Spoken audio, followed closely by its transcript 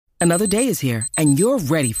Another day is here, and you're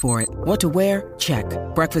ready for it. What to wear? Check.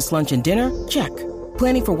 Breakfast, lunch, and dinner? Check.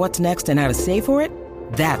 Planning for what's next and how to save for it?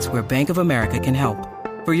 That's where Bank of America can help.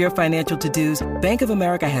 For your financial to-dos, Bank of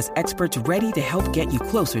America has experts ready to help get you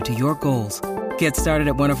closer to your goals. Get started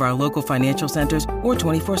at one of our local financial centers or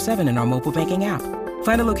 24/7 in our mobile banking app.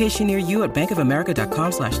 Find a location near you at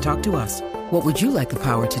bankofamerica.com/talktous. What would you like the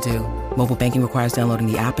power to do? Mobile banking requires downloading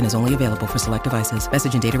the app and is only available for select devices.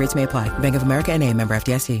 Message and data rates may apply. Bank of America N.A., member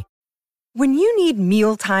FDIC. When you need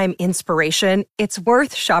mealtime inspiration, it's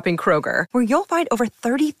worth shopping Kroger, where you'll find over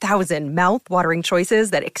 30,000 mouth-watering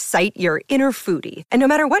choices that excite your inner foodie. And no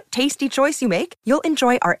matter what tasty choice you make, you'll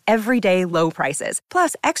enjoy our everyday low prices,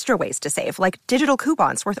 plus extra ways to save, like digital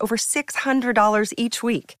coupons worth over $600 each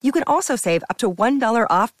week. You can also save up to $1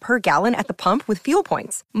 off per gallon at the pump with fuel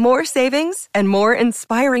points. More savings and more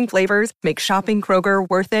inspiring flavors make shopping Kroger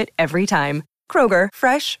worth it every time. Kroger,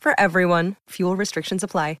 fresh for everyone. Fuel restrictions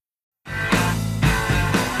apply.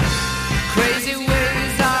 Crazy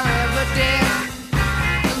ways are evident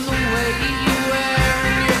in the way you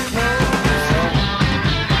wear your clothes.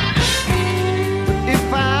 But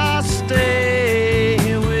if I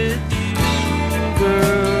stay with you,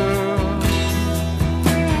 girl.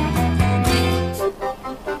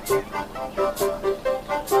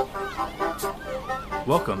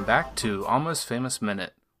 Welcome back to Almost Famous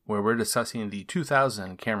Minute, where we're discussing the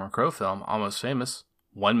 2000 Cameron Crowe film Almost Famous,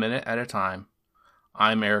 1 minute at a time.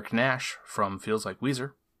 I'm Eric Nash from Feels Like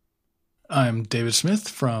Weezer. I'm David Smith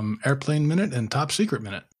from Airplane Minute and Top Secret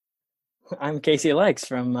Minute. I'm Casey Likes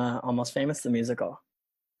from Almost Famous the Musical.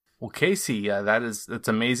 Well, Casey, that's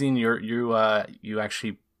amazing. You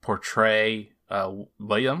actually portray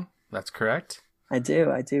William. That's correct. I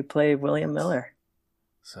do play William Miller.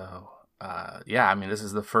 So this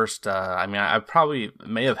is the first. I probably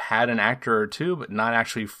may have had an actor or two, but not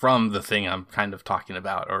actually from the thing I'm kind of talking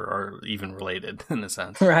about, or even related in a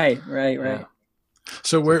sense. Right. Yeah.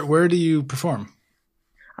 So where do you perform?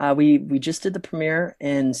 We just did the premiere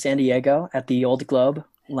in San Diego at the Old Globe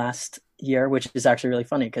last year, which is actually really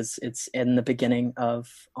funny because it's in the beginning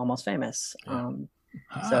of Almost Famous. So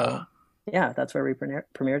that's where we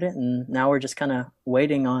premiered it, and now we're just kind of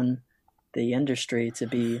waiting on the industry to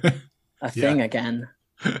be a thing again.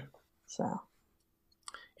 So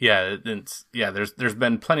there's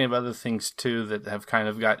been plenty of other things too that have kind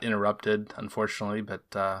of got interrupted, unfortunately, but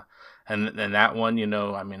and that one,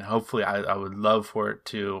 hopefully I would love for it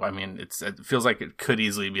to, it feels like it could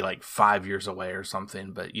easily be like 5 years away or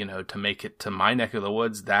something, but to make it to my neck of the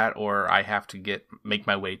woods, that, or I have to make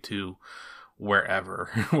my way to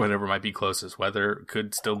wherever, whatever might be closest, whether it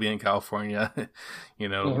could still be in California,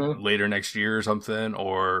 later next year or something,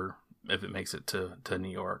 or if it makes it to New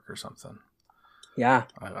York or something. Yeah.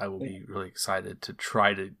 I will be really excited to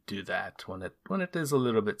try to do that when it is a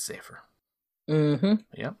little bit safer. Mm-hmm.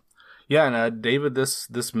 Yeah. Yeah, and David,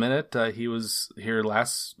 this minute, he was here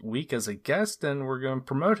last week as a guest, and we're going to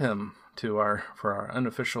promote him for our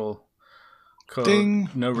unofficial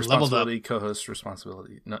co-host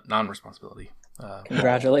responsibility, non-responsibility.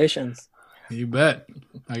 Congratulations. You bet.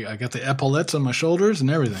 I got the epaulettes on my shoulders and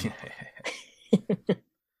everything.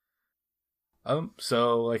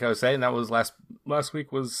 So like I was saying, that was last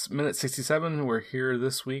week was minute 67. We're here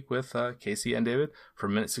this week with Casey and David for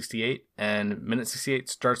minute 68, and minute 68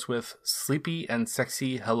 starts with sleepy and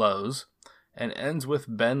sexy hellos and ends with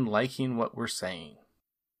Ben liking what we're saying.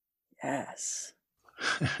 Yes.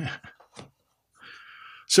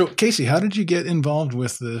 So Casey, how did you get involved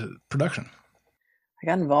with the production? I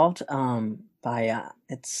got involved by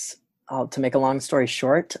to make a long story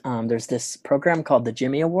short, there's this program called the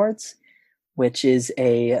Jimmy Awards, which is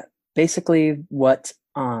basically what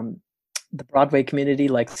the Broadway community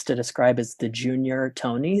likes to describe as the junior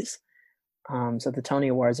Tonys. So the Tony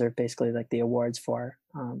Awards are basically like the awards for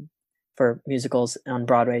musicals on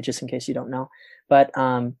Broadway, just in case you don't know. But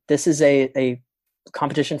this is a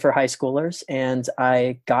competition for high schoolers, and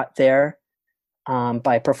I got there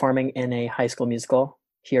by performing in a high school musical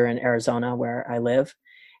here in Arizona where I live.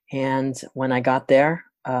 And when I got there,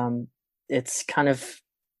 it's kind of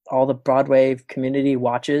all the Broadway community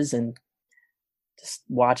watches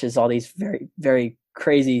all these very, very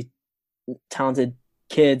crazy, talented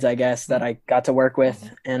kids, I guess, that I got to work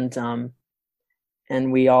with. And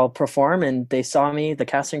we all perform, and they saw me, the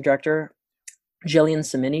casting director, Jillian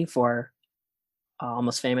Samini, for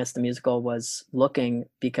Almost Famous, the musical, was looking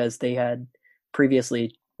because they had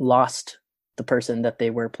previously lost the person that they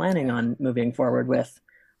were planning on moving forward with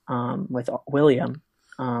William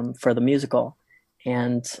for the musical.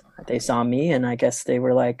 And they saw me, and I guess they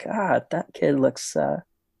were like, that kid looks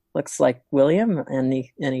looks like William, and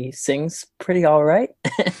he sings pretty all right.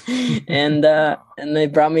 And they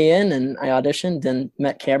brought me in, and I auditioned and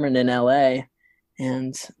met Cameron in LA,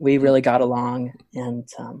 and we really got along. And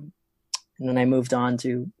then I moved on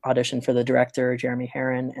to audition for the director, Jeremy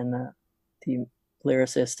Herron, and the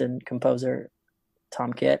lyricist and composer,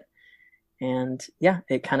 Tom Kitt. And yeah,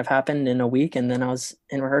 it kind of happened in a week, and then I was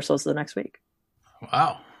in rehearsals the next week.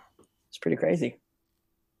 Wow. It's pretty crazy.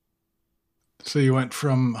 So you went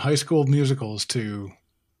from high school musicals to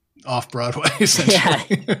off-Broadway,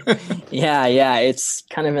 essentially. Yeah. It's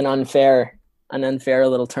kind of an unfair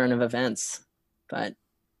little turn of events, but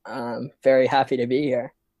I'm very happy to be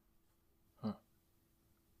here.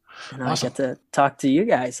 And awesome. I get to talk to you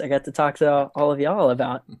guys. I get to talk to all of y'all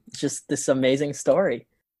about just this amazing story.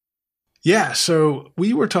 Yeah, so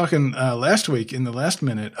we were talking last week in the last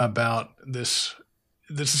minute about this.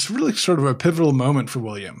 This is really sort of a pivotal moment for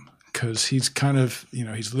William, because he's kind of,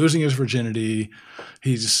 he's losing his virginity.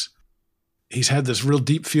 He's had this real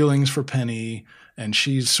deep feelings for Penny, and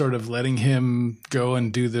she's sort of letting him go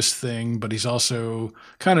and do this thing, but he's also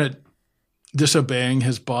kind of disobeying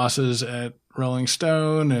his bosses at Rolling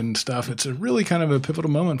Stone and stuff. It's a really kind of a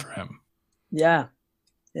pivotal moment for him. Yeah,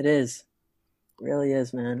 it is. It really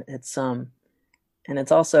is, man. It's and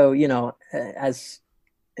it's also, as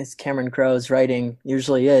Cameron Crowe's writing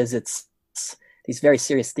usually is, it's these very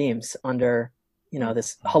serious themes under,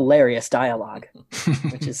 this hilarious dialogue,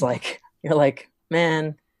 which is like, you're like,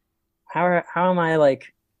 man, how am I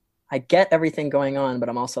like, I get everything going on, but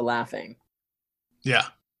I'm also laughing. Yeah.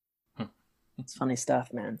 It's funny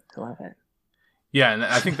stuff, man. I love it. Yeah, and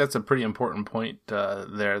I think that's a pretty important point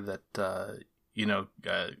there. That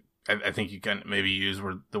I think you can maybe use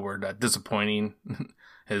the word disappointing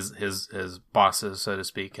his bosses, so to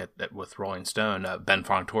speak, with Rolling Stone. Ben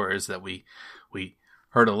Fong Torres, that we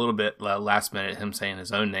heard a little bit last minute him saying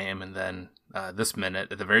his own name, and then this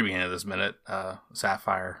minute, at the very beginning of this minute,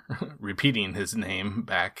 Sapphire repeating his name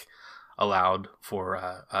back aloud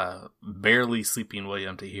for barely sleeping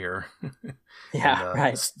William to hear. Yeah, and,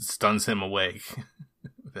 right. Stuns him awake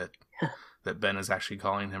that Ben is actually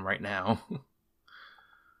calling him right now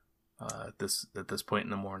at this point in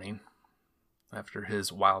the morning after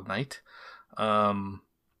his wild night.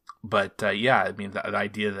 But I mean, the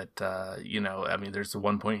idea that I mean, there's the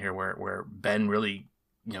one point here where Ben really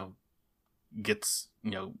gets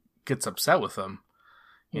upset with him.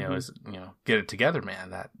 Is get it together,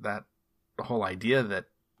 man. That whole idea that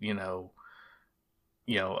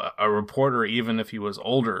a reporter, even if he was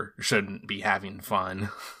older, shouldn't be having fun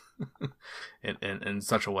in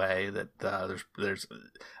such a way that there's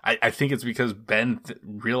I think it's because Ben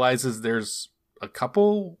realizes there's a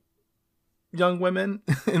couple young women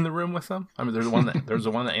in the room with him. I mean, there's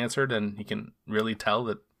the one that answered, and he can really tell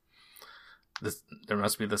that there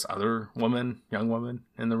must be this other young woman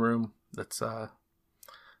in the room that's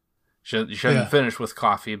she hasn't finished with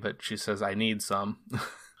coffee, but she says, "I need some."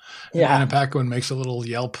 Yeah, Anna Paquin makes a little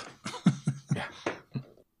yelp.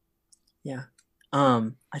 Yeah.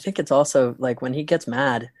 I think it's also like when he gets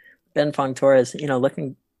mad, Ben Fong Torres,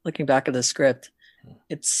 looking back at the script,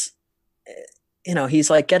 it's, he's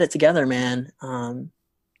like, "Get it together, man."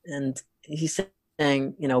 And he's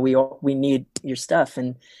saying, we need your stuff.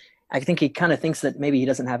 And I think he kind of thinks that maybe he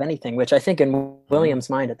doesn't have anything, which I think in William's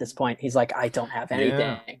mind at this point, he's like, "I don't have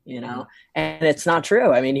anything," and it's not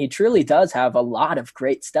true. I mean, he truly does have a lot of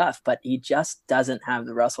great stuff, but he just doesn't have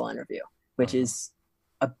the Russell interview, which is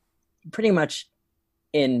pretty much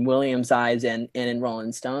in William's eyes and in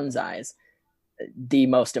Rolling Stone's eyes, the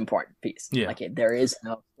most important piece. Yeah. Like there is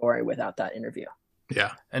no story without that interview.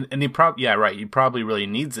 Yeah. And he probably, right. He probably really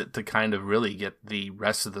needs it to kind of really get the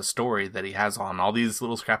rest of the story that he has on all these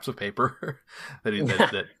little scraps of paper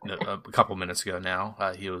that a couple minutes ago now,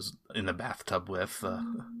 he was in the bathtub with,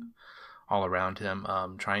 all around him,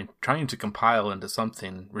 trying to compile into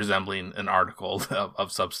something resembling an article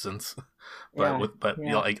of substance, but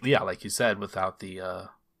like you said, without the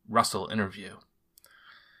Russell interview,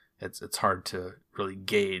 it's hard to really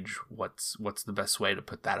gauge what's the best way to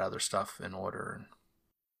put that other stuff in order.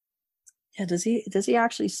 Yeah, does he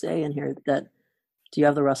actually say in here that? Do you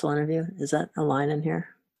have the Russell interview? Is that a line in here?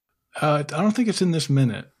 I don't think it's in this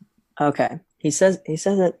minute. Okay, he says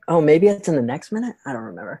that. Oh, maybe it's in the next minute. I don't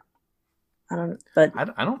remember. I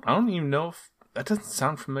don't even know if that doesn't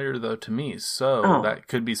sound familiar though to me. So that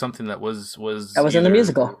could be something that was in the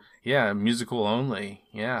musical. Yeah, musical only.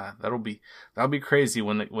 Yeah, that'll be crazy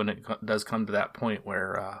when it does come to that point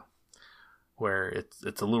where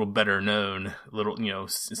it's a little better known,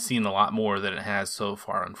 seen a lot more than it has so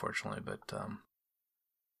far, unfortunately. But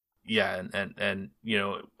and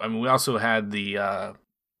I mean, we also had the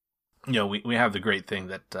you know, we have the great thing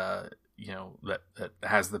that you know, that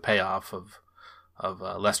has the payoff of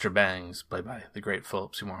Lester Bangs, played by the great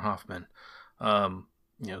Philip Seymour Hoffman, you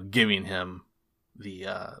know, giving him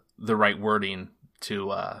the right wording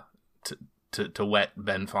to whet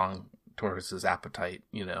Ben Fong Torres's appetite.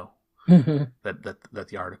 You know, that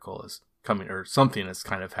the article is coming, or something is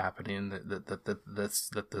kind of happening.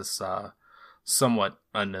 That this somewhat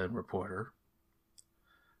unknown reporter.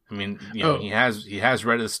 I mean, you know, he has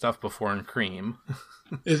read his stuff before in Cream.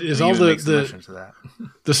 Is all the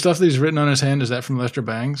stuff that he's written on his hand, is that from Lester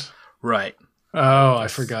Bangs? Right. Oh, I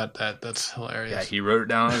forgot that. That's hilarious. Yeah, he wrote it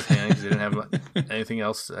down on his hand because he didn't have anything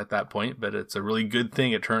else at that point. But it's a really good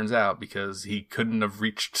thing, it turns out, because he couldn't have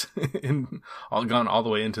reached gone all the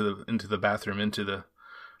way into the bathroom, into the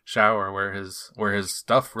shower where his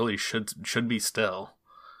stuff really should be still,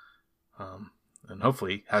 and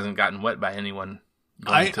hopefully hasn't gotten wet by anyone.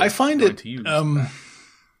 I find it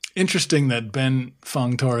interesting that Ben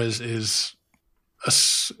Fong Torres is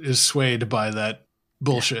swayed by that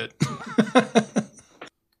bullshit.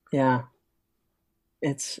 Yeah.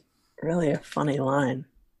 It's really a funny line.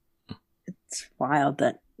 It's wild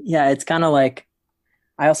that, yeah, it's kind of like,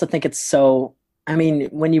 I also think it's so, I mean,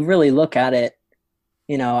 when you really look at it,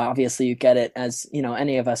 you know, obviously you get it as, you know,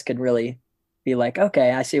 any of us could really be like,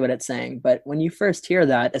 okay, I see what it's saying. But when you first hear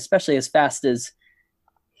that, especially as fast as,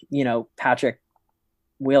 you know, Patrick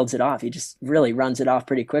wields it off, he just really runs it off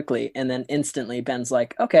pretty quickly. And then instantly Ben's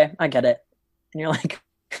like, okay, I get it. And you're like,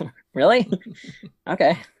 really?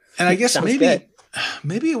 Okay. And I guess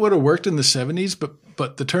maybe it would have worked in the 70s,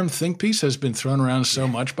 but the term think piece has been thrown around so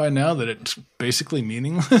much by now that it's basically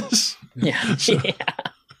meaningless. Yeah.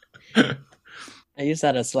 Yeah. I use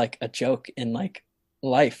that as like a joke in like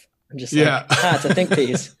life. I'm just like, it's a think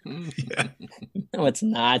piece. Yeah. No, it's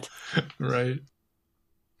not. Right.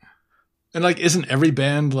 And like, isn't every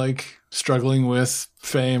band like struggling with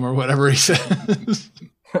fame or whatever he says?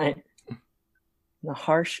 Right. The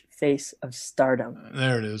harsh face of stardom.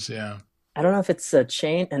 There it is. Yeah. I don't know if it's a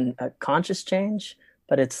change and a conscious change,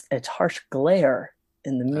 but it's harsh glare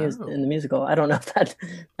in the in the musical. I don't know if that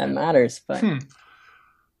matters, but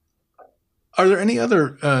are there any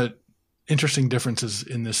other interesting differences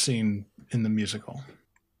in this scene in the musical?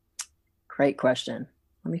 Great question.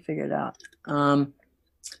 Let me figure it out.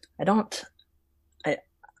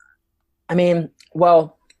 I mean,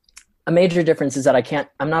 well, a major difference is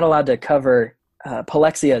that I'm not allowed to cover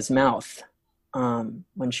Polexia's mouth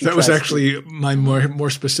when she. That was actually my more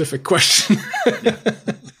specific question.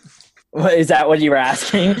 Is that what you were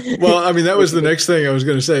asking? Well, I mean, that was the next thing I was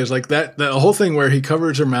going to say. Is like that whole thing where he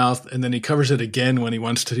covers her mouth and then he covers it again when he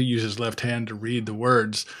wants to use his left hand to read the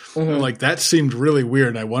words. Mm-hmm. Like that seemed really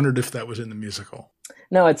weird. I wondered if that was in the musical.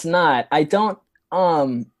 No, it's not. I don't.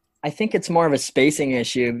 I think it's more of a spacing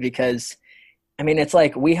issue because, I mean, it's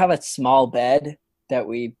like we have a small bed that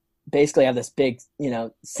we basically have this big, you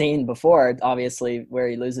know, scene before, obviously, where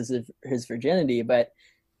he loses his virginity, but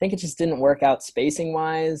I think it just didn't work out spacing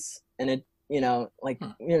wise. And it, you know, like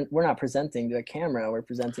we're not presenting to a camera, we're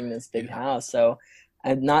presenting this big house. So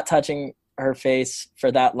I'm not touching her face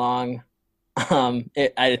for that long.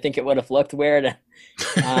 I think it would have looked weird.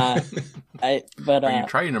 Are you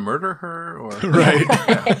trying to murder her or right?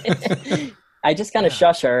 I just kind of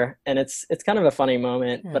shush her, and it's kind of a funny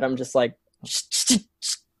moment, but I'm just like,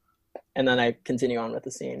 and then I continue on with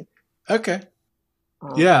the scene. Okay.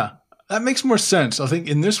 Yeah, that makes more sense. I think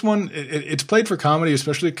in this one, it's played for comedy,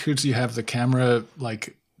 especially because you have the camera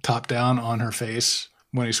like top down on her face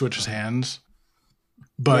when he switches hands.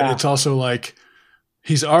 But it's also like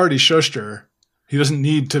he's already shushed her. He doesn't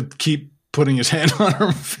need to keep putting his hand on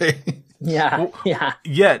her face. Yeah,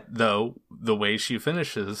 Yet, though, the way she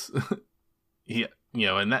finishes, you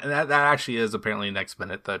know, and that actually is apparently next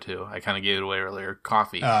minute though too. I kind of gave it away earlier.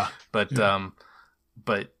 Coffee, but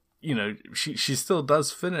you know, she still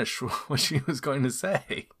does finish what she was going to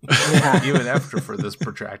say, even after for this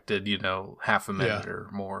protracted, you know, half a minute or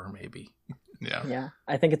more maybe. Yeah.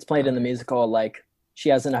 I think it's played in the musical like she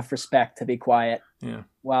has enough respect to be quiet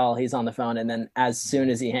while he's on the phone, and then as soon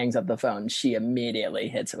as he hangs up the phone, she immediately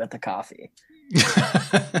hits it with the coffee.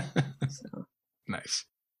 So. Nice.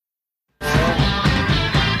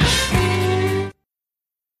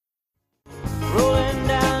 Rolling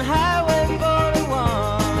down Highway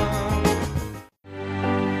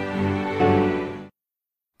 41.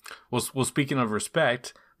 Well, speaking of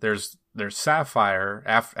respect, there's Sapphire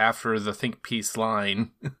after the think piece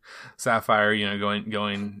line. Sapphire, you know,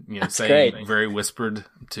 going, you know, that's saying great. Very whispered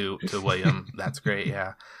to William. That's great,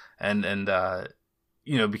 yeah. And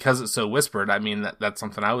you know, because it's so whispered, I mean that's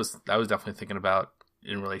something I was definitely thinking about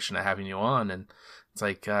in relation to having you on, and It's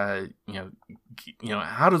like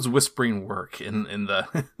how does whispering work in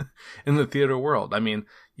the in the theater world? I mean,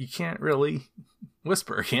 you can't really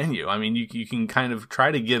whisper, can you? I mean, you can kind of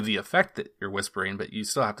try to give the effect that you're whispering, but you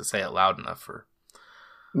still have to say it loud enough for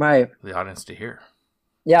the audience to hear.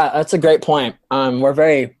 Yeah, that's a great point. We're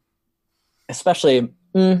very, especially,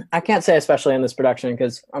 I can't say especially in this production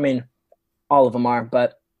because, I mean, all of them are,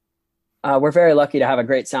 but we're very lucky to have a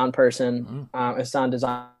great sound person, a sound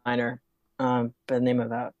designer, by the name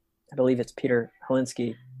of, I believe it's Peter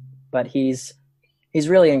Holinsky, but he's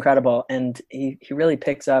really incredible, and he really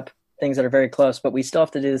picks up things that are very close, but we still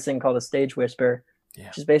have to do this thing called a stage whisper,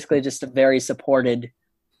 which is basically just a very supported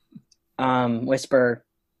whisper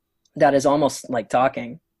that is almost like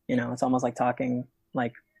talking. It's almost like talking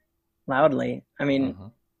like loudly. I mean,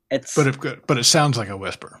 it's but it sounds like a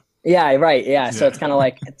whisper. Yeah, right. Yeah. So it's kind of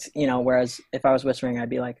like, it's, whereas if I was whispering, I'd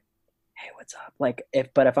be like, hey, what's up? Like if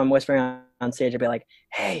I'm whispering on stage, I'd be like,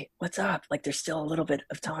 hey, what's up? Like there's still a little bit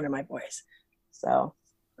of tone in my voice. So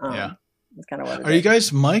it's kind of what it is. Are you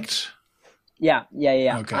guys mic'd? Yeah.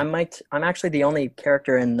 Okay. I'm mic'd. I'm actually the only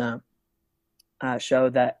character in the show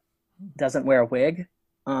that doesn't wear a wig.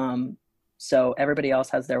 So everybody else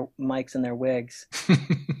has their mics and their wigs.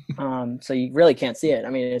 So you really can't see it. I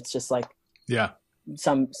mean, it's just like,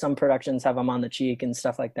 some productions have them on the cheek and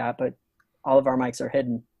stuff like that, but all of our mics are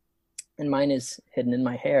hidden, and mine is hidden in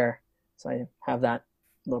my hair. So I have that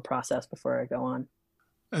little process before I go on.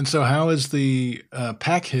 And so how is the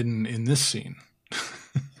pack hidden in this scene?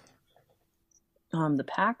 The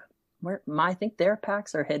pack, I think their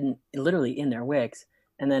packs are hidden literally in their wigs.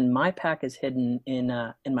 And then my pack is hidden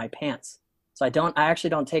in my pants. So I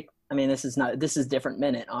actually don't take, I mean, this is different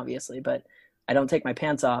minute, obviously, but I don't take my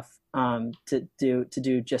pants off to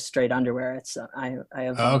do just straight underwear. It's I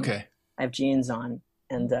have I have jeans on,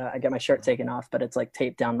 and I get my shirt taken off, but it's like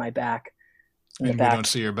taped down my back. And we don't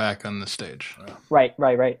see your back on the stage. Right.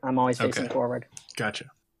 I'm always facing forward. Gotcha.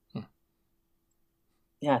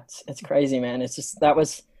 Yeah, it's crazy, man. It's just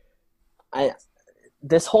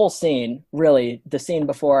this whole scene, really, the scene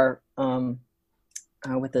before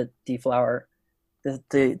with the deflower, the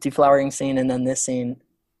deflowering scene, and then this scene,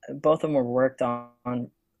 both of them were worked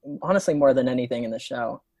on honestly more than anything in the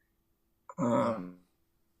show. And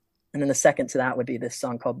then the second to that would be this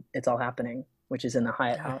song called "It's All Happening," which is in the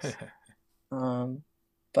Hyatt House.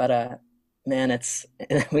 But man,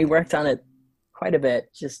 we worked on it quite a bit.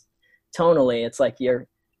 Just tonally, it's like you're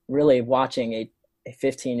really watching a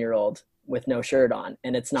 15-year-old with no shirt on,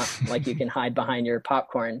 and it's not like you can hide behind your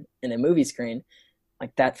popcorn in a movie screen.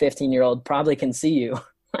 Like that 15-year-old probably can see you,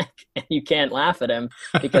 and you can't laugh at him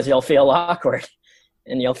because you'll feel awkward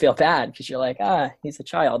and you'll feel bad because you're like, he's a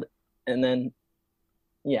child. And then,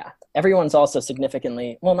 everyone's also not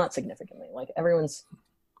significantly, like everyone's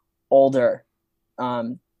older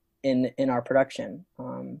in our production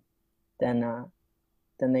than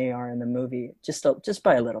they are in the movie, just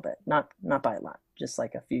by a little bit, not by a lot, just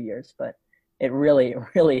like a few years. But it really,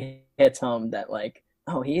 really hits home that like,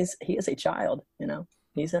 oh, he is a child,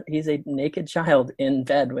 he's a naked child in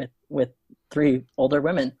bed with three older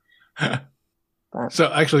women.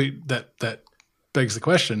 So actually that begs the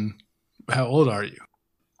question, how old are you?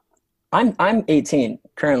 I'm 18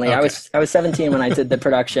 currently. Okay. I was 17 when I did the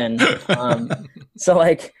production. So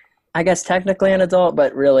like, I guess technically an adult,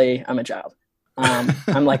 but really I'm a child.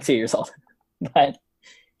 I'm like 2 years old, but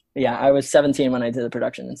yeah, I was 17 when I did the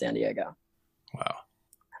production in San Diego. Wow.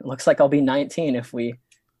 It looks like I'll be 19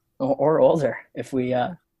 or older if we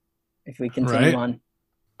continue on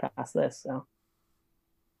past this. So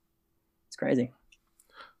it's crazy.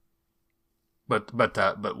 But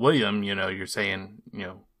William, you're saying,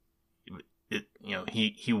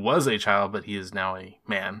 he was a child, but he is now a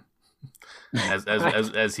man,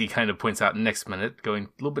 as he kind of points out next minute, going a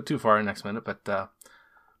little bit too far in next minute, but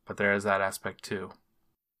there is that aspect too.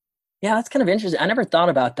 Yeah, that's kind of interesting. I never thought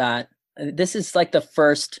about that. This is like the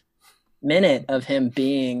first minute of him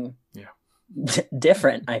being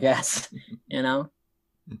different, I guess.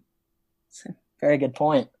 It's a very good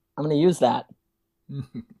point. I'm going to use that. It's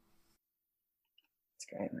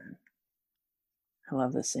great, man. I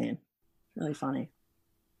love this scene. It's really funny.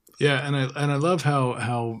 Yeah, and I love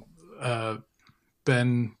how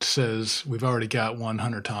Ben says we've already got one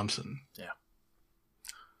Hunter Thompson. Yeah.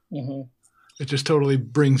 Mm-hmm. It just totally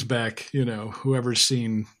brings back, whoever's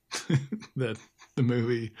seen the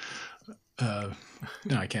movie. No,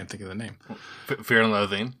 I can't think of the name. Fear and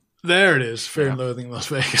Loathing. There it is. Fear and Loathing in Las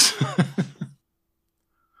Vegas.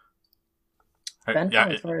 Ben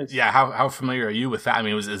Yeah, Torres. yeah. How familiar are you with that? I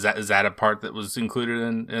mean, is that a part that was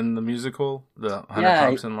included in the musical, the Hunter Yeah,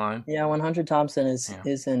 Thompson line? yeah. 100 Thompson Yeah.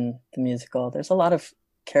 is in the musical. There's a lot of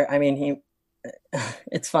I mean,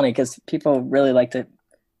 it's funny because people really like to,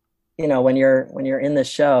 when you're in the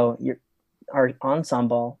show, our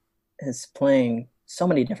ensemble is playing so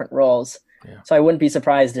many different roles. Yeah. So I wouldn't be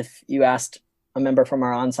surprised if you asked a member from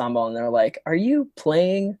our ensemble and they're like, "Are you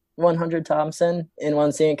playing 100 Thompson in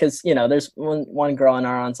one scene?" Because there's one girl in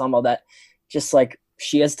our ensemble that just like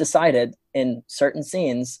she has decided in certain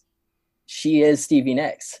scenes she is Stevie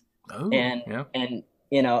Nicks, Oh, and yeah. and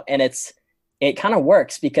and it kind of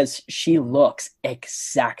works because she looks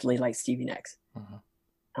exactly like Stevie Nicks.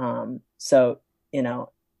 So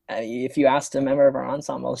if you asked a member of our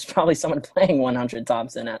ensemble, there's probably someone playing 100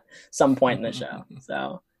 Thompson at some point in the show.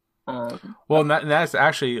 So, Well, that's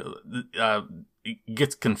actually it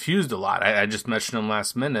gets confused a lot. I just mentioned him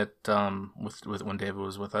last minute with when David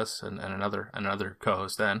was with us and another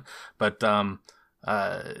co-host then. But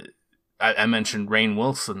I mentioned Rainn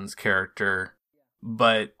Wilson's character,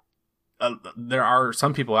 but there are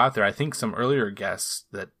some people out there. I think some earlier guests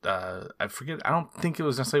that I forget. I don't think it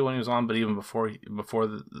was necessarily when he was on, but even before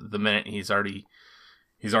the minute he's already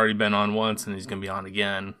been on once, and he's going to be on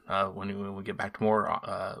again when we get back to more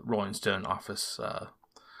Rolling Stone office,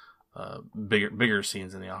 bigger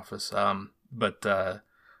scenes in the office. But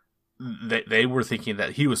they were thinking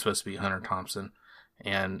that he was supposed to be Hunter Thompson,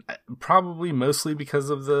 and probably mostly because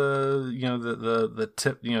of the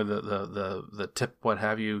tip, the tip, what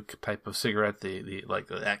have you, type of cigarette, the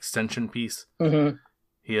extension piece. mm-hmm.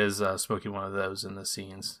 He is smoking one of those in the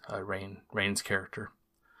scenes. Rainn's character.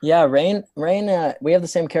 Yeah, Rainn. We have the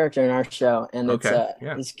same character in our show, and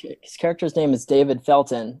it's his character's name is David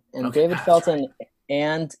Felton, and David Felton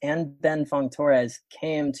and Ben Fong Torres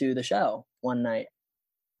came to the show one night.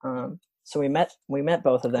 So we met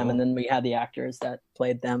both of them, and then we had the actors that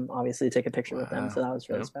played them obviously take a picture with them. So that was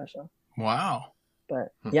really special. Wow.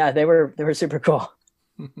 But yeah, they were super cool.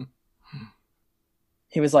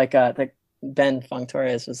 He was like, Ben Fong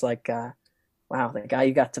Torres was like, wow, the guy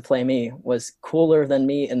you got to play me was cooler than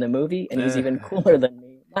me in the movie, and he's even cooler than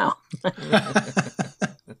me now.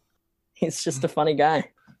 He's just a funny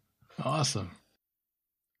guy. Awesome.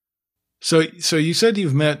 So you said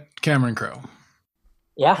you've met Cameron Crowe.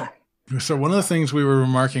 Yeah. So one of the things we were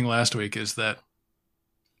remarking last week is that,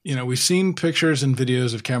 we've seen pictures and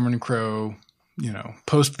videos of Cameron Crowe,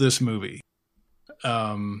 post this movie.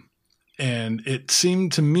 And it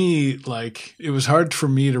seemed to me like it was hard for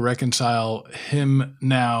me to reconcile him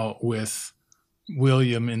now with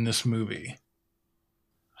William in this movie.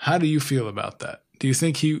 How do you feel about that? Do you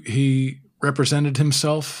think he represented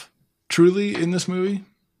himself truly in this movie?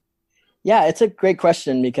 Yeah, it's a great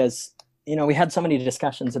question because, we had so many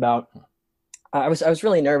discussions about, I was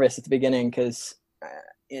really nervous at the beginning because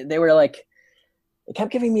they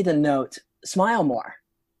kept giving me the note, smile more.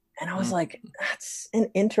 And I was like, that's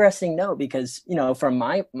an interesting note because, from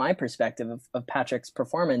my perspective of Patrick's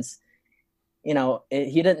performance, I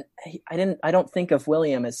don't think of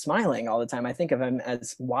William as smiling all the time. I think of him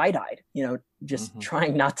as wide-eyed, just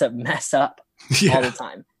trying not to mess up all the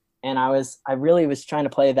time. And I really was trying to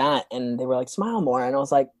play that, and they were like, smile more. And I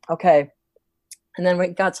was like, okay. And then we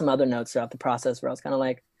got some other notes throughout the process where I was kind of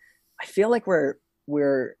like, I feel like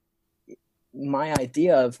we're my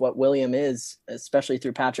idea of what William is, especially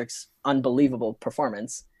through Patrick's unbelievable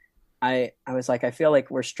performance. I was like, I feel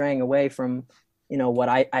like we're straying away from, what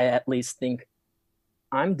I at least think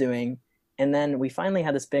I'm doing. And then we finally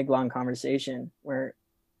had this big, long conversation where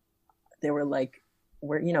they were like,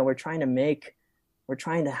 we're trying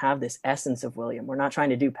to have this essence of William. We're not trying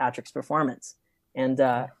to do Patrick's performance. And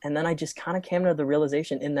then I just kind of came to the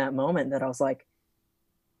realization in that moment that I was like,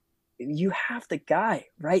 you have the guy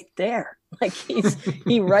right there. Like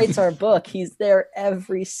he writes our book. He's there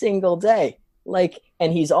every single day.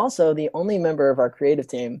 And he's also the only member of our creative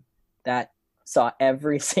team that saw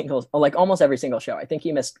almost every single show. I think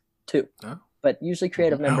he missed 2, but usually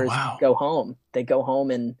creative members go home. They go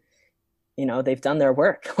home and, they've done their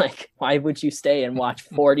work. Like, why would you stay and watch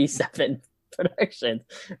 47 productions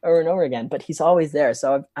over and over again? But he's always there.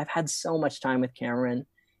 So I've had so much time with Cameron.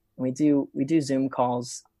 We do Zoom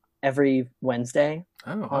calls every Wednesday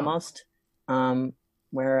almost,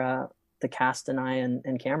 where the cast and I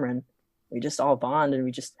and Cameron, we just all bond and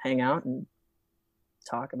we just hang out and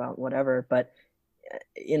talk about whatever. But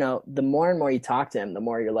the more and more you talk to him, the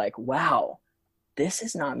more you're like, wow, this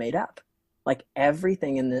is not made up. Like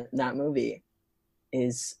everything in that movie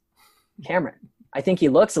is Cameron. I think he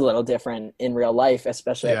looks a little different in real life,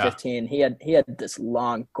 especially at 15. He had this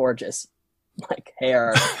long, gorgeous like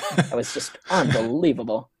hair. It was just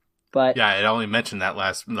unbelievable. But Yeah, I only mentioned that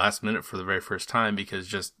last minute for the very first time because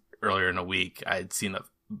just earlier in the week I had seen a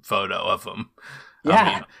photo of him.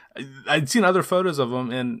 yeah, I mean, I'd seen other photos of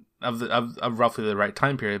him in of roughly the right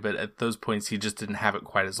time period, but at those points he just didn't have it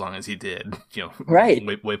quite as long as he did. You know,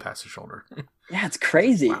 Right. way past his shoulder. yeah, it's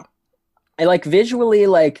crazy. Wow. I like visually,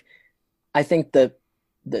 like I think the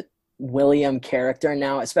William character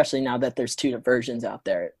now, especially now that there's two versions out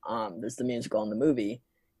there. There's the musical and the movie.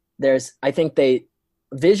 I think they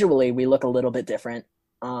visually we look a little bit different.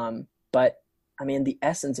 But I mean, the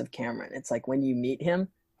essence of Cameron, it's like when you meet him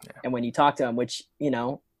and when you talk to him, which, you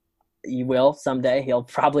know, you will someday, he'll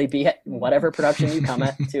probably be at whatever production you come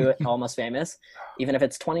at to Almost Famous. Even if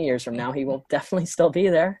it's 20 years from now, he will definitely still be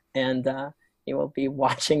there. And, he will be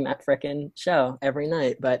watching that frickin' show every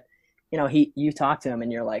night. But, you know, you talk to him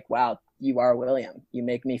and you're like, wow, you are William. You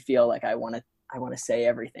make me feel like I want to say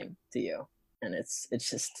everything to you. And it's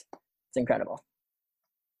incredible.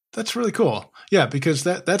 That's really cool. Yeah, because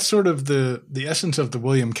that's sort of the essence of the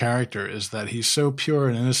William character is that he's so pure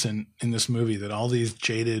and innocent in this movie that all these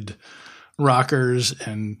jaded rockers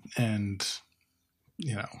and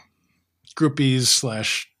you know,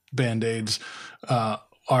 groupies / band-aids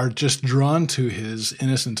are just drawn to his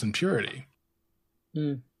innocence and purity.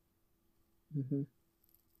 Mm-hmm.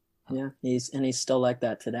 Yeah, he's still like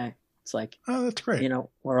that today. It's like, Oh, that's great. you know,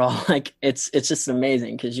 we're all like, it's just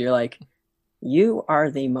amazing because you're like, you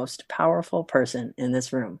are the most powerful person in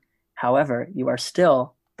this room. However, you are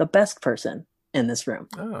still the best person in this room.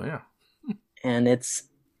 Oh yeah. And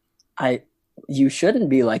you shouldn't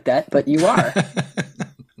be like that, but you are.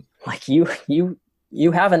 Like you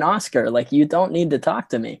have an Oscar. Like you don't need to talk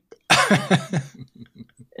to me.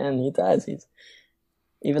 And he does. He's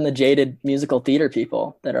even the jaded musical theater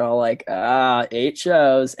people that are all like, 8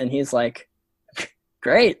 shows. And he's like,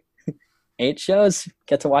 great. 8 shows.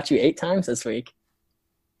 Get to watch you 8 times this week.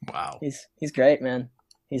 Wow. He's great, man.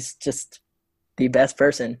 He's just the best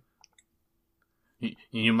person.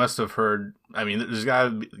 You must have heard. I mean, there's got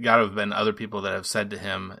to have been other people that have said to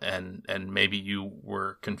him, and maybe you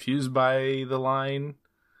were confused by the line,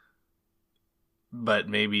 but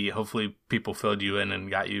maybe hopefully people filled you in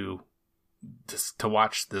and got you just to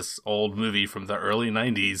watch this old movie from the early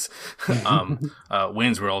 '90s,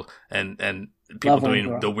 Wayne's World, and people Love Wayne's doing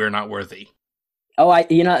World. the "We're Not Worthy." Oh,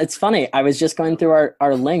 it's funny. I was just going through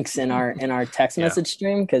our links in our text message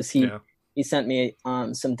stream because he sent me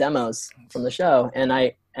some demos from the show, and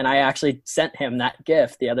I actually sent him that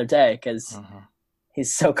GIF the other day because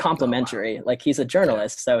he's so complimentary. Oh, wow. Like he's a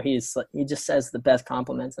journalist, so he just says the best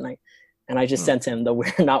compliments, and I just sent him the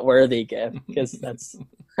 "We're Not Worthy" GIF because that's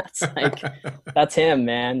like that's him,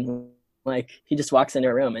 man. Like he just walks into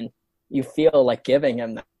a room and you feel like giving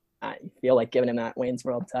him that. You feel like giving him that Wayne's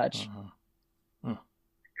World touch.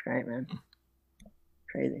 Great, man.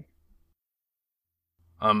 Crazy.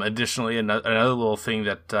 Additionally, another little thing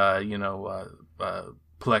that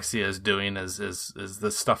Plexia is doing is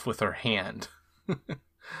the stuff with her hand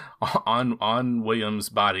on William's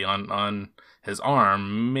body, on his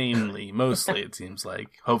arm, mostly it seems like.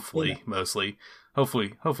 Hopefully, mostly.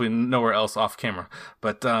 Hopefully nowhere else off camera.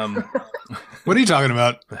 But what are you talking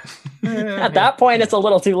about? At that point, it's a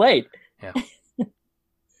little too late. Yeah.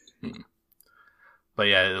 But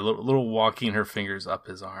yeah, a little walking her fingers up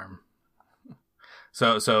his arm.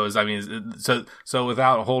 So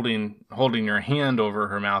without holding your hand over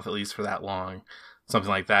her mouth, at least for that long, something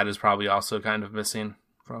like that is probably also kind of missing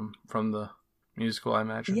from the musical, I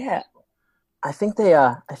imagine. Yeah, I think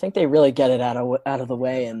they really get it out of the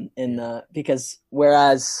way in the, because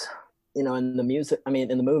whereas in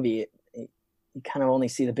the movie you kind of only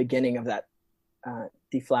see the beginning of that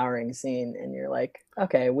deflowering scene, and you're like,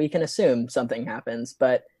 okay, we can assume something happens,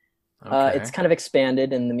 but it's kind of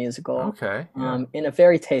expanded in the musical. Okay. Yeah. In a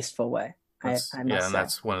very tasteful way. I must and say.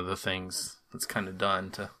 That's one of the things that's kind of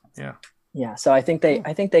done to. Yeah. Yeah. So I think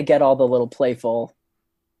they get all the little playful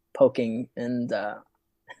poking and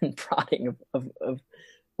prodding of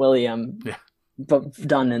William, but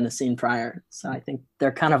done in the scene prior. So I think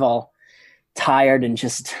they're kind of all tired and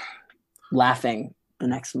just laughing the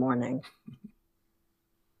next morning,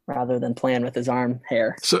 rather than playing with his arm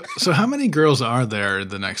hair. So how many girls are there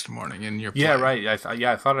the next morning in your play? Yeah, right. I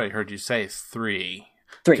thought I heard you say 3.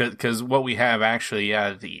 3. Because what we have actually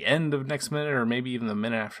at the end of next minute, or maybe even the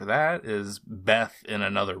minute after that, is Beth in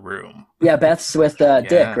another room. Yeah, Beth's with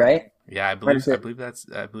Dick, right? Yeah, I believe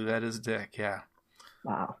that is Dick. Yeah.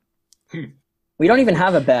 Wow. We don't even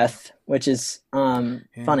have a Beth, which is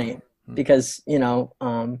funny because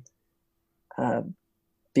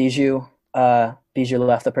Bijou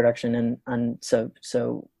left the production, and so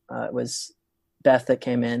it was Beth that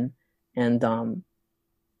came in, and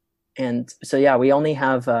so yeah, we only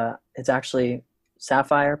have it's actually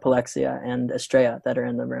Sapphire, Palexia, and Estrella that are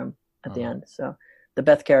in the room at the end. So the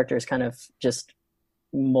Beth character is kind of just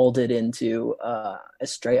molded into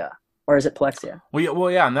Estrella, or is it Palexia?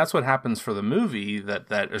 Well, yeah, and that's what happens for the movie.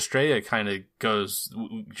 That Estrella kind of goes.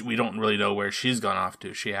 We don't really know where she's gone off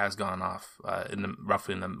to. She has gone off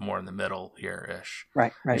roughly more in the middle here ish.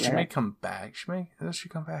 Right. She may come back. Does she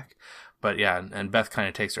come back? But yeah, and Beth kind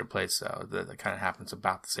of takes her place. So that kind of happens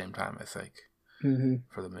about the same time, I think,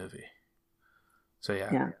 for the movie. So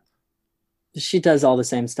yeah. She does all the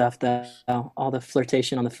same stuff, all the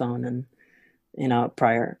flirtation on the phone, and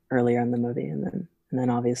earlier in the movie, and then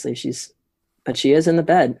obviously she is in the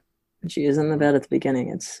bed. She is in the bed at the beginning.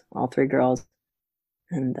 It's all three girls,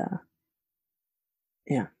 and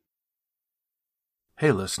yeah.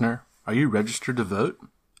 Hey, listener, are you registered to vote?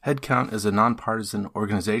 Headcount is a nonpartisan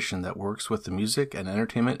organization that works with the music and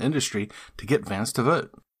entertainment industry to get fans to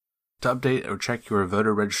vote. To update or check your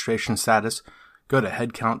voter registration status, go to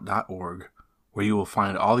headcount.org, where you will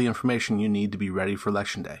find all the information you need to be ready for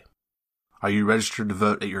Election Day. Are you registered to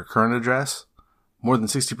vote at your current address? More than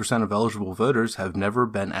 60% of eligible voters have never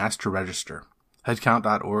been asked to register.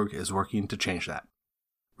 Headcount.org is working to change that.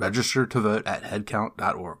 Register to vote at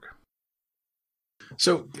headcount.org.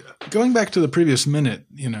 So going back to the previous minute,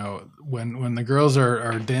 when the girls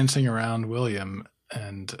are dancing around William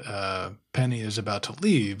and Penny is about to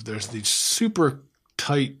leave, there's these super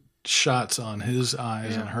tight shots on his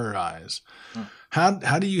eyes and her eyes.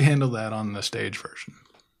 How do you handle that on the stage version?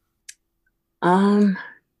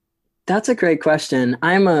 That's a great question.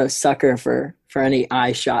 I'm a sucker for any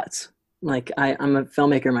eye shots. Like I'm a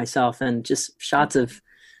filmmaker myself, and just shots of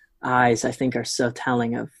eyes I think are so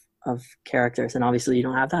telling of characters. And obviously you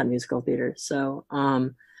don't have that in musical theater. So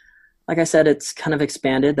like I said, it's kind of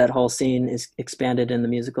expanded. That whole scene is expanded in the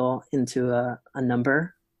musical into a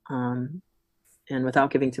number. And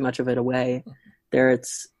without giving too much of it away,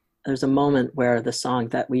 there's a moment where the song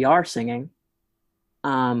that we are singing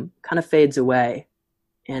kind of fades away,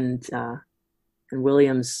 and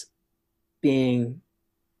Williams being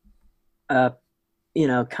kind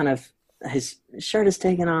of, his shirt is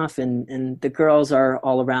taken off, and the girls are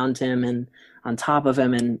all around him and on top of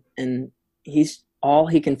him, and he's all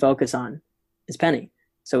he can focus on is Penny.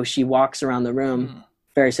 So she walks around the room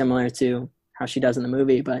very similar to how she does in the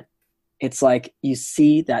movie, but it's like you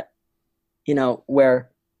see that,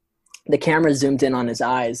 where the camera zoomed in on his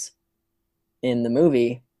eyes in the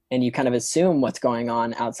movie, and you kind of assume what's going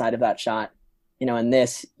on outside of that shot. In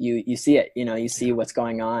this, you see it, you see what's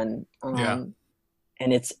going on. And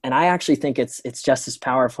I actually think it's just as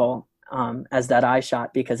powerful as that eye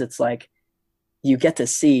shot, because it's like you get to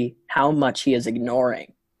see how much he is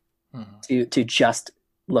ignoring to just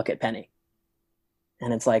look at Penny.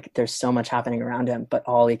 And it's like there's so much happening around him, but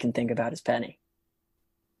all he can think about is Penny.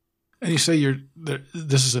 And you say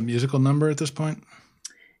this is a musical number at this point?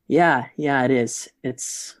 Yeah, it is.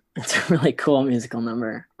 It's a really cool musical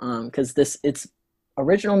number, because it's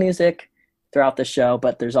original music throughout the show,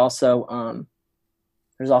 but there's also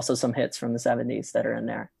some hits from the 70s that are in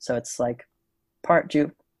there. So it's like part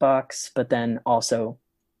jukebox, but then also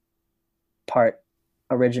part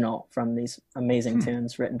original from these amazing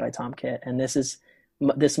tunes written by Tom Kitt. And this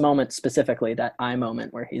moment specifically, that eye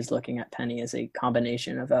moment where he's looking at Penny, is a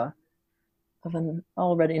combination of an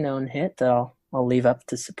already known hit that I'll leave up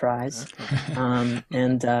to surprise, and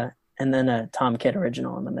then a Tom Kitt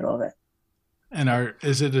original in the middle of it. And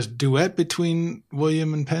is it a duet between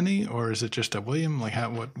William and Penny, or is it just a William? Like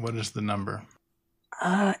what is the number?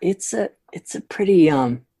 It's a pretty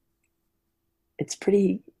it's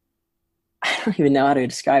pretty, I don't even know how to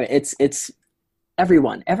describe it. It's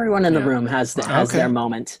everyone in the room has their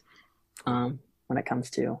moment when it comes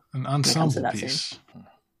to an ensemble piece. Scene.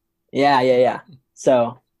 Yeah.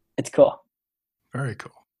 So it's cool. Very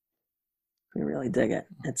cool. We really dig it.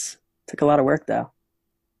 It took a lot of work though,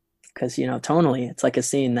 because tonally it's like a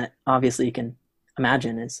scene that obviously you can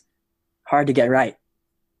imagine is hard to get right,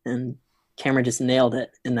 and Cameron just nailed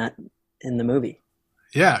it in the movie.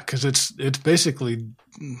 Yeah, because it's basically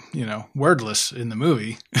wordless in the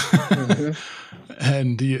movie,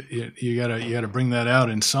 and you gotta bring that out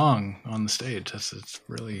in song on the stage. It's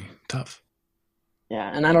really tough.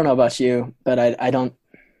 Yeah, and I don't know about you, but I don't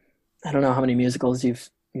know how many musicals you've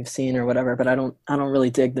seen or whatever, but I don't really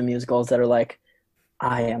dig the musicals that are like,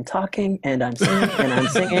 I am talking and I'm singing and I'm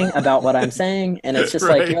singing about what I'm saying, and it's just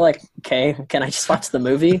right. Like, you're like, okay, can I just watch the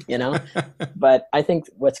movie? But I think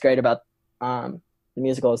what's great about the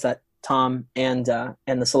musical is that Tom and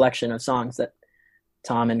the selection of songs that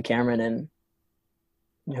Tom and Cameron and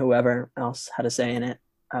whoever else had a say in it,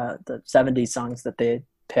 the 70s songs that they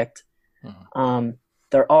picked,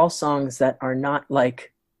 they're all songs that are not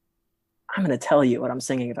like, I'm going to tell you what I'm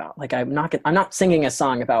singing about. Like, I'm not singing a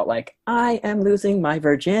song about like, I am losing my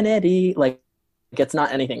virginity. Like, it's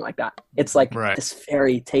not anything like that. It's like this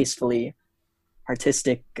very tastefully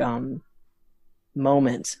artistic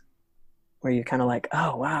moment where you're kind of like,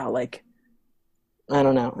 oh wow, like, I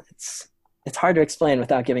don't know. It's hard to explain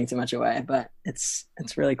without giving too much away, but it's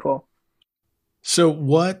really cool. So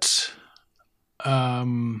what,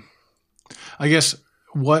 I guess,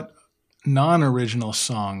 what non-original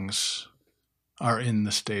songs are in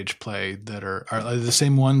the stage play that are they the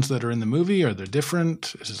same ones that are in the movie? Are they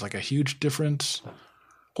different? Is this like a huge difference?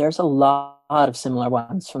 There's a lot of similar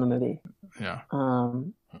ones from the movie. Yeah.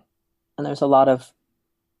 And there's a lot of,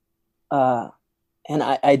 and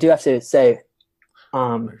I do have to say,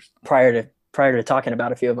 prior to talking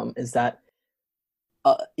about a few of them, is that,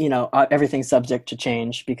 everything's subject to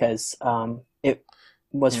change because it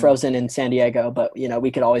was frozen in San Diego, but we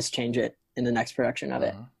could always change it in the next production of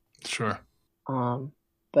it. Sure.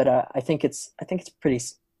 But I think it's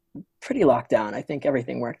pretty locked down. I think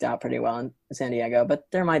everything worked out pretty well in San Diego, but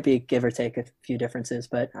there might be give or take a few differences.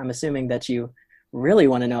 But I'm assuming that you really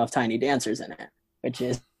want to know if Tiny Dancer's in it, which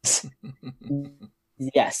is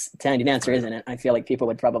yes, Tiny Dancer is in it. I feel like people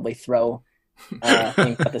would probably throw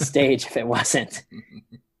things at the stage if it wasn't.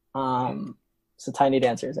 So Tiny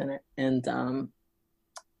Dancer is in it, and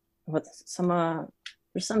there's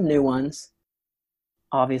some new ones,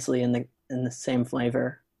 obviously in the same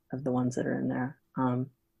flavor of the ones that are in there.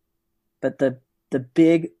 But the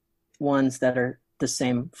big ones that are the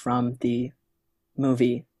same from the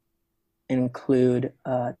movie include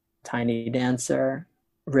Tiny Dancer,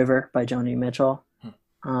 River by Joni Mitchell.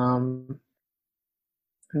 I'm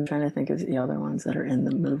trying to think of the other ones that are in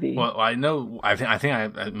the movie. Well, I know. I think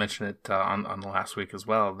I mentioned it on the last week as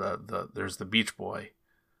well. There's the Beach Boys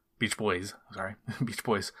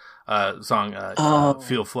song,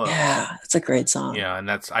 Feel Flows. Yeah, it's a great song. Yeah, and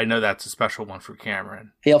I know that's a special one for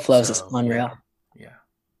Cameron. Feel Flows is unreal. Yeah.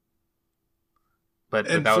 But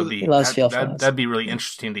And that for would the- be He loves Feel Flows. that'd be really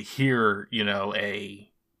interesting to hear, a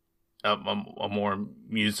more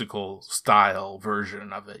musical style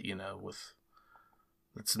version of it, with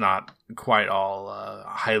it's not quite all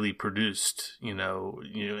highly produced, in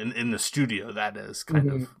the studio. That is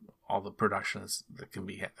kind of all the productions that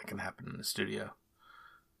can happen in the studio.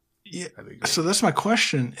 Yeah. That'd be great. So that's my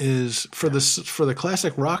question: is for the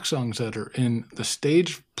classic rock songs that are in the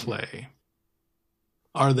stage play,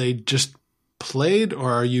 are they just played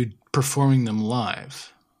or are you performing them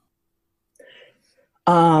live?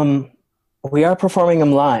 We are performing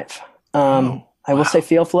them live. I will say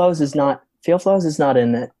Feel Flows is not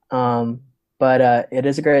in it. But it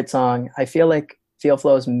is a great song. I feel like Feel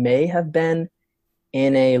Flows may have been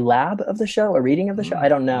in a lab of the show, a reading of the show. I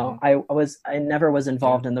don't know. I never was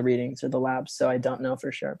involved in the readings or the labs, so I don't know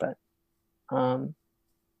for sure. But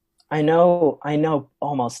I know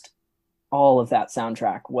almost all of that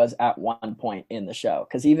soundtrack was at one point in the show,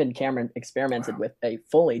 because even Cameron experimented with a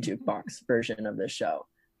fully jukebox version of this show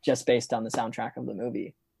just based on the soundtrack of the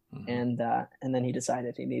movie. And then he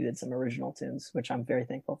decided he needed some original tunes, which I'm very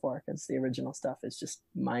thankful for, because the original stuff is just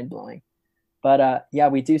mind blowing. But yeah,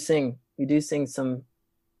 we do sing some,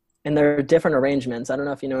 and there are different arrangements. I don't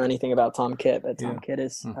know if you know anything about Tom Kitt, but Tom Kitt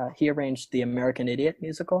is he arranged the American Idiot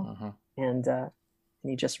musical, and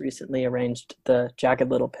he just recently arranged the Jagged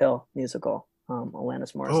Little Pill musical.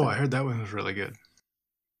 Alanis Morissette. Oh, I heard that one was really good.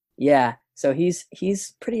 Yeah, so he's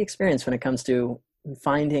pretty experienced when it comes to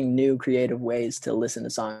finding new creative ways to listen to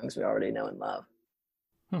songs we already know and love.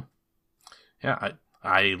 Yeah,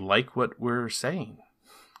 I like what we're saying,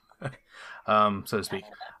 so to speak.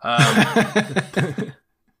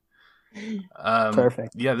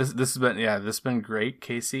 Perfect. Yeah, this has been great,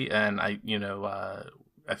 Casey, and I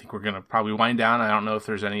think we're gonna probably wind down. I don't know if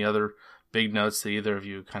there's any other big notes that either of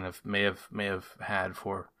you kind of may have had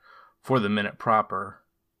for the minute proper.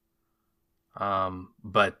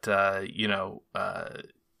 But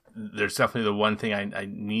there's definitely the one thing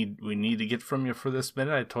we need to get from you for this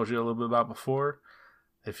minute. I told you a little bit about before.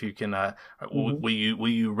 If you can, will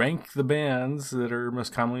you rank the bands that are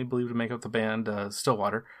most commonly believed to make up the band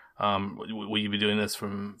Stillwater? Will you be doing this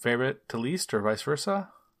from favorite to least, or vice versa?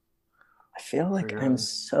 I feel like I'm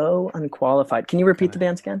so unqualified. Can you repeat the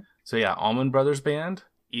bands again? So yeah, Allman Brothers Band,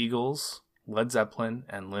 Eagles, Led Zeppelin,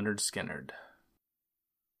 and Lynyrd Skynyrd.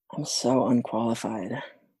 I'm so unqualified.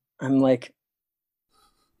 I'm like,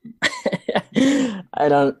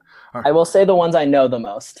 I will say the ones I know the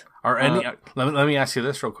most. Are any? Let me ask you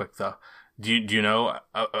this real quick though. Do you know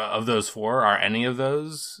of those four? Are any of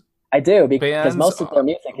those I do, because bands? most of their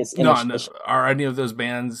music is No, are any of those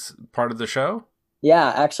bands part of the show? Yeah,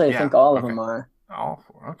 actually, I think all of them are. All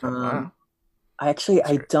four. Okay. Wow.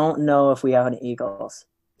 I don't know if we have any Eagles.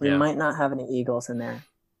 We Yeah. might not have any Eagles in there.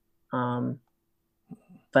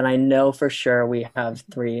 But I know for sure we have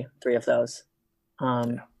three of those.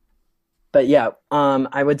 But yeah,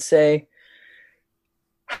 I would say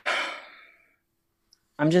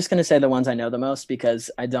I'm just going to say the ones I know the most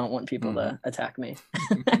because I don't want people to attack me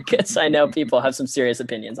because I know people have some serious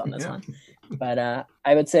opinions on this one. But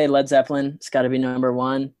I would say Led Zeppelin. It's got to be number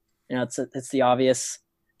one. You know, it's the obvious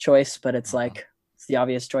choice, but it's like it's the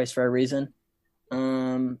obvious choice for a reason.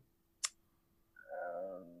 I'm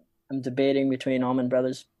debating between Allman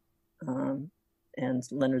Brothers and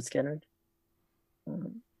Leonard Skinner.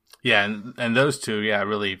 Yeah, and those two, yeah,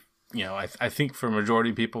 really, you know, I think for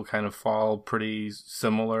majority of people kind of fall pretty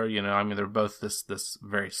similar. You know, I mean, they're both this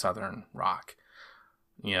very southern rock.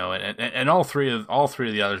 You know, and all three of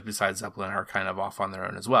the others besides Zeppelin are kind of off on their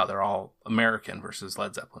own as well. They're all American versus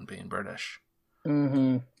Led Zeppelin being British.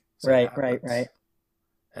 Mm-hmm. So right.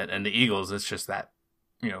 And the Eagles, it's just that,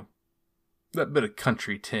 you know, that bit of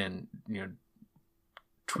country tin, you know,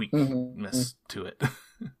 tweakness to it.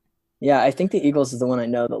 Yeah, I think the Eagles is the one I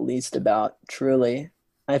know the least about, truly.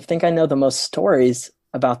 I think I know the most stories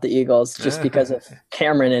about the Eagles just because of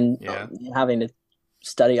Cameron and having to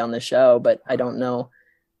study on the show, but I don't know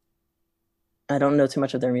too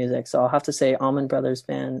much of their music. So I'll have to say Allman Brothers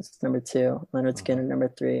bands number 2, Leonard Skinner number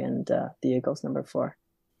 3, and the Eagles number 4.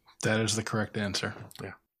 That is the correct answer.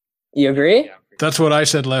 Yeah. You agree? Yeah. That's what I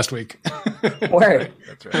said last week. Word.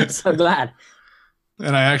 That's right. I'm so glad.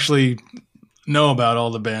 And I actually know about all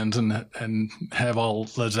the bands and have all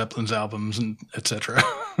Led Zeppelin's albums and etc.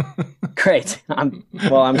 Great. I'm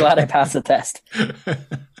glad I passed the test.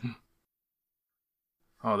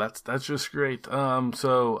 Oh, that's just great.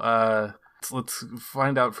 So let's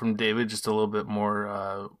find out from David just a little bit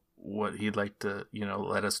more what he'd like to, you know,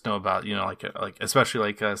 let us know about, you know, like especially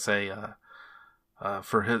like say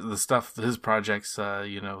for his projects,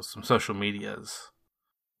 you know, some social medias.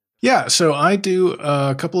 Yeah, so I do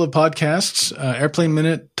a couple of podcasts, Airplane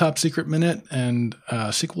Minute, Top Secret Minute, and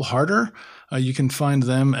Sequel Harder. You can find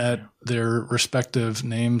them at their respective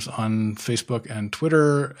names on Facebook and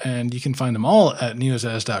Twitter, and you can find them all at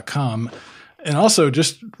neozaz.com. And also,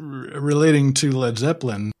 just relating to Led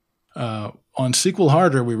Zeppelin, on Sequel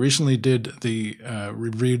Harder, we recently did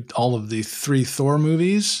reviewed all of the 3 Thor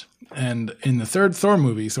movies, and in the 3rd Thor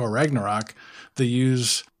movie, Thor Ragnarok, they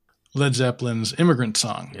use Led Zeppelin's Immigrant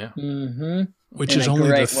Song. Yeah. Mm-hmm. Which in is a only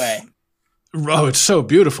great way. Oh, it's so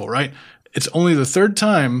beautiful, right? It's only the 3rd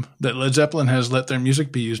time that Led Zeppelin has let their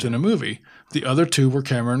music be used in a movie. The other 2 were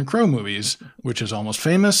Cameron Crowe movies, which is Almost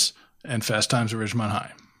Famous and Fast Times at Ridgemont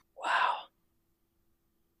High.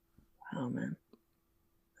 Wow, man.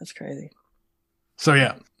 That's crazy. So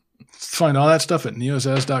yeah, find all that stuff at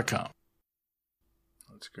neozaz.com.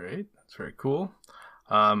 That's great. That's very cool.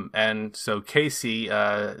 And so Casey,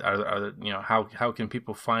 are you know, how can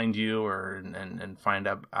people find you and find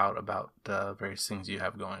out about various things you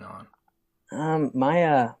have going on?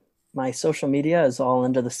 My social media is all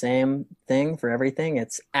under the same thing for everything.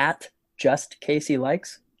 It's at Just Casey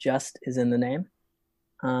Likes. Just is in the name.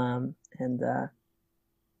 And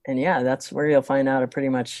yeah, that's where you'll find out pretty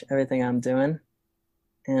much everything I'm doing.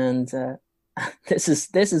 And this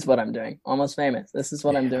is what I'm doing. Almost Famous. This is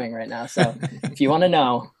what I'm doing right now. So if you want to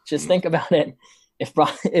know, just think about it. If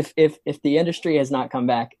the industry has not come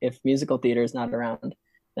back, if musical theater is not around,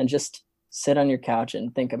 then just sit on your couch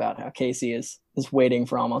and think about how Casey is waiting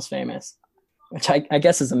for Almost Famous, which I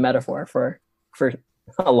guess is a metaphor for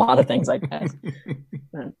a lot of things, I guess.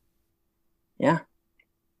 But, yeah.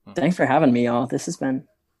 Thanks for having me, y'all. This has been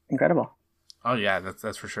incredible. Oh yeah,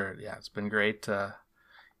 that's for sure. Yeah, it's been great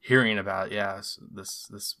hearing about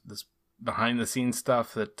this behind the scenes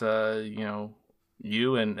stuff that you know,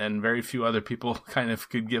 you and very few other people kind of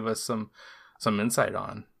could give us some insight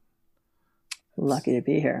on. Lucky to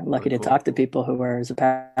be here. Lucky to talk to people who are as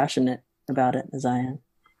passionate about it as I am.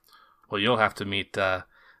 Well, you'll have to meet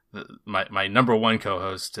my number one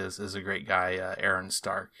co-host is a great guy, Aaron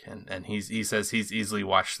Stark, and he says he's easily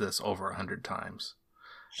watched this over 100 times.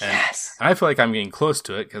 And yes. I feel like I'm getting close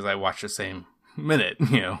to it because I watch the same minute,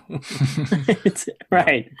 you know,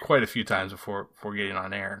 right, you know, quite a few times before getting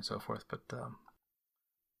on air and so forth.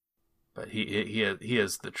 But he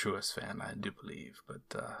is the truest fan, I do believe. But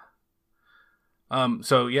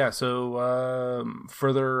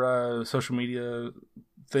further social media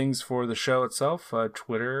things for the show itself.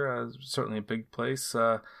 Twitter certainly a big place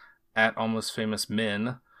at Almost Famous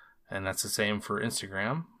Min. And that's the same for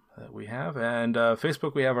Instagram that we have. And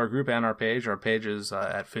Facebook, we have our group and our page. Our page is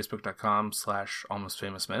at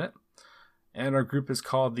facebook.com/almostfamousminute. And our group is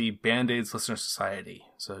called the Band-Aids Listener Society.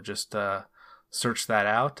 So just search that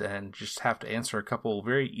out and just have to answer a couple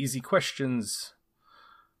very easy questions.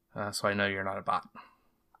 So I know you're not a bot.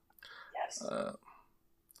 Yes.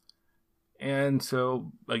 And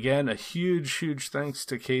so, again, a huge, huge thanks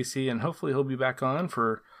to Casey. And hopefully he'll be back on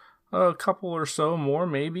for a couple or so more,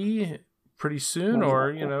 maybe pretty soon,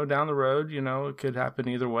 or, down the road. It could happen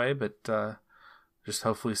either way, but just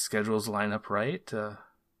hopefully schedules line up right.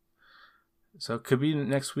 So it could be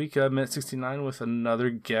next week, minute 69 with another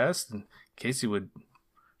guest. And Casey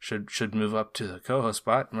should move up to the co-host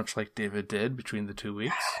spot, much like David did between the 2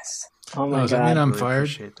 weeks. Yes. Oh my does God. that mean I'm really fired?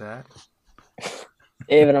 Appreciate that.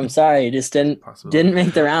 David, I'm sorry. You just didn't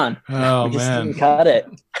make the round. Oh, you just man. didn't cut it.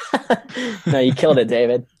 No, you killed it,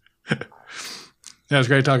 David. Yeah, it was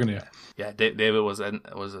great talking to you. Yeah, David was an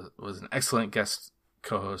excellent guest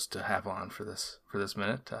co-host to have on for this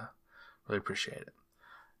minute. Really appreciate it.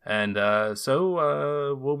 And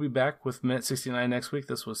so we'll be back with minute 69 next week.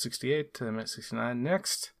 This was 68, minute 69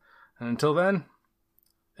 next. And until then,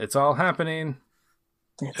 it's all happening.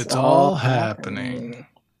 It's all happening.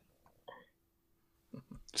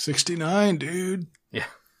 69, dude. Yeah.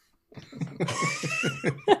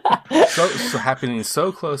 so happening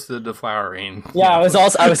so close to the deflowering. Yeah, I was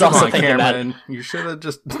also thinking Cameron, that. You should have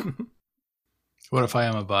just. What if I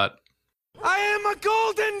am a bot? I am a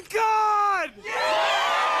golden god!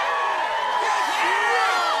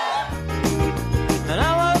 And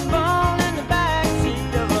I was born in the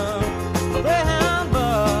backseat of a Greyhound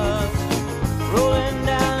bus, rolling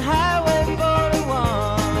down Highway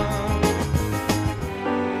 41.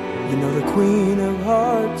 The Queen of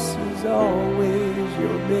Hearts is always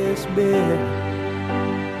your best bet.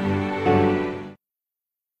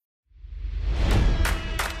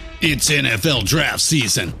 It's NFL draft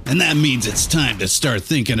season, and that means it's time to start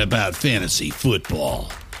thinking about fantasy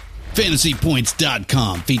football.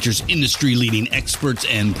 FantasyPoints.com features industry-leading experts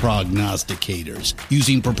and prognosticators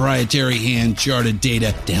using proprietary hand-charted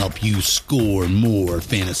data to help you score more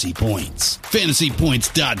fantasy points.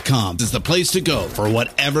 FantasyPoints.com is the place to go for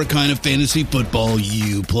whatever kind of fantasy football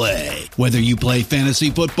you play. Whether you play fantasy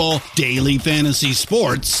football, daily fantasy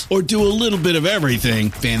sports, or do a little bit of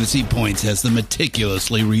everything, Fantasy Points has the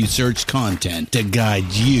meticulously researched content to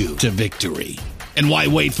guide you to victory. And why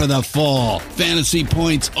wait for the fall? Fantasy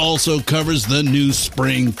Points also covers the new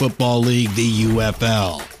spring football league, the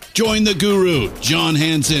UFL. Join the guru, John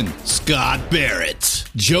Hansen, Scott Barrett,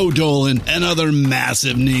 Joe Dolan, and other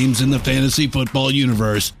massive names in the fantasy football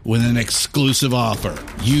universe with an exclusive offer.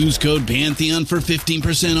 Use code Pantheon for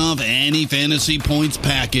 15% off any Fantasy Points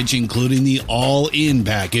package, including the all-in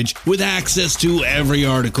package, with access to every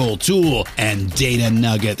article, tool, and data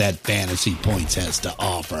nugget that Fantasy Points has to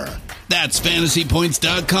offer. That's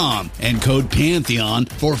FantasyPoints.com and code Pantheon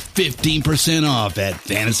for 15% off at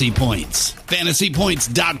Fantasy Points.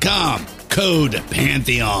 FantasyPoints.com, code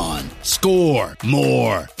Pantheon. Score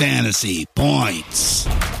more fantasy points.